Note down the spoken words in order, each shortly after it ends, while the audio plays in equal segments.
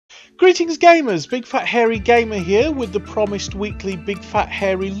Greetings gamers, Big Fat Hairy Gamer here with the promised weekly Big Fat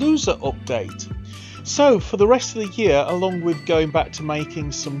Hairy Loser update. So for the rest of the year, along with going back to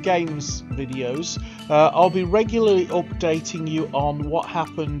making some games videos, I'll be regularly updating you on what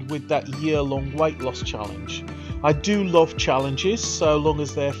happened with that year-long weight loss challenge. I do love challenges so long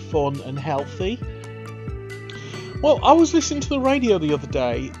as they're fun and healthy. Well, I was listening to the radio the other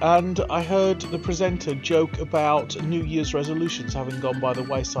day and I heard the presenter joke about New Year's resolutions having gone by the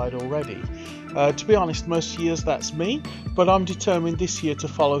wayside already. To be honest, most years that's me, but I'm determined this year to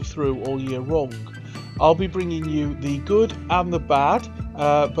follow through all year long. I'll be bringing you the good and the bad,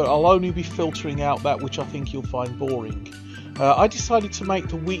 but I'll only be filtering out that which I think you'll find boring. I decided to make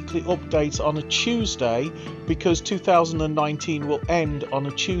the weekly updates on a Tuesday because 2019 will end on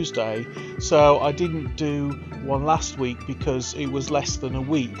a Tuesday, so I didn't do one last week because it was less than a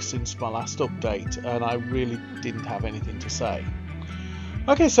week since my last update and I really didn't have anything to say.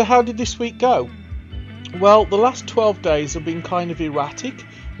 Okay, so how did this week go? Well, the last 12 days have been kind of erratic,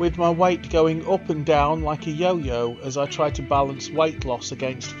 with my weight going up and down like a yo-yo as I try to balance weight loss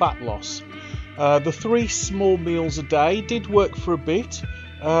against fat loss. The 3 small meals a day did work for a bit,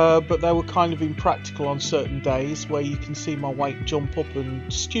 but they were kind of impractical on certain days where you can see my weight jump up,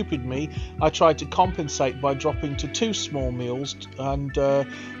 and stupid me, I tried to compensate by dropping to 2 small meals, and the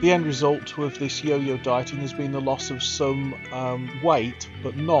end result with this yo-yo dieting has been the loss of some weight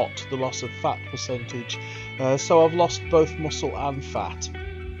but not the loss of fat percentage, so I've lost both muscle and fat.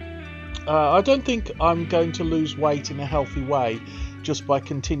 I don't think I'm going to lose weight in a healthy way just by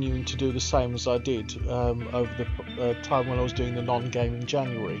continuing to do the same as I did over the time when I was doing the non-game in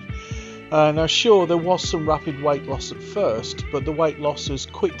January. Now sure, there was some rapid weight loss at first, but the weight loss has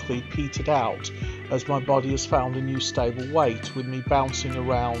quickly petered out as my body has found a new stable weight, with me bouncing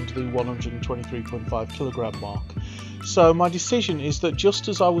around the 123.5 kilogram mark. So my decision is that just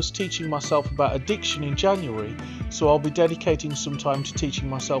as I was teaching myself about addiction in January, so I'll be dedicating some time to teaching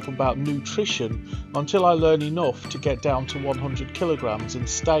myself about nutrition until I learn enough to get down to 100 kilograms and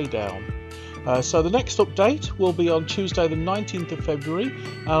stay down. So the next update will be on Tuesday the 19th of February,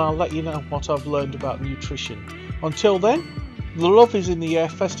 and I'll let you know what I've learned about nutrition. Until then, the Love is in the Air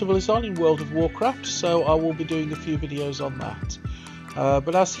festival is on in World of Warcraft, so I will be doing a few videos on that.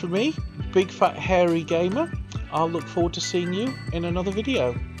 But as for me, Big Fat Hairy Gamer, I'll look forward to seeing you in another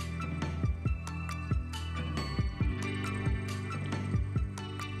video.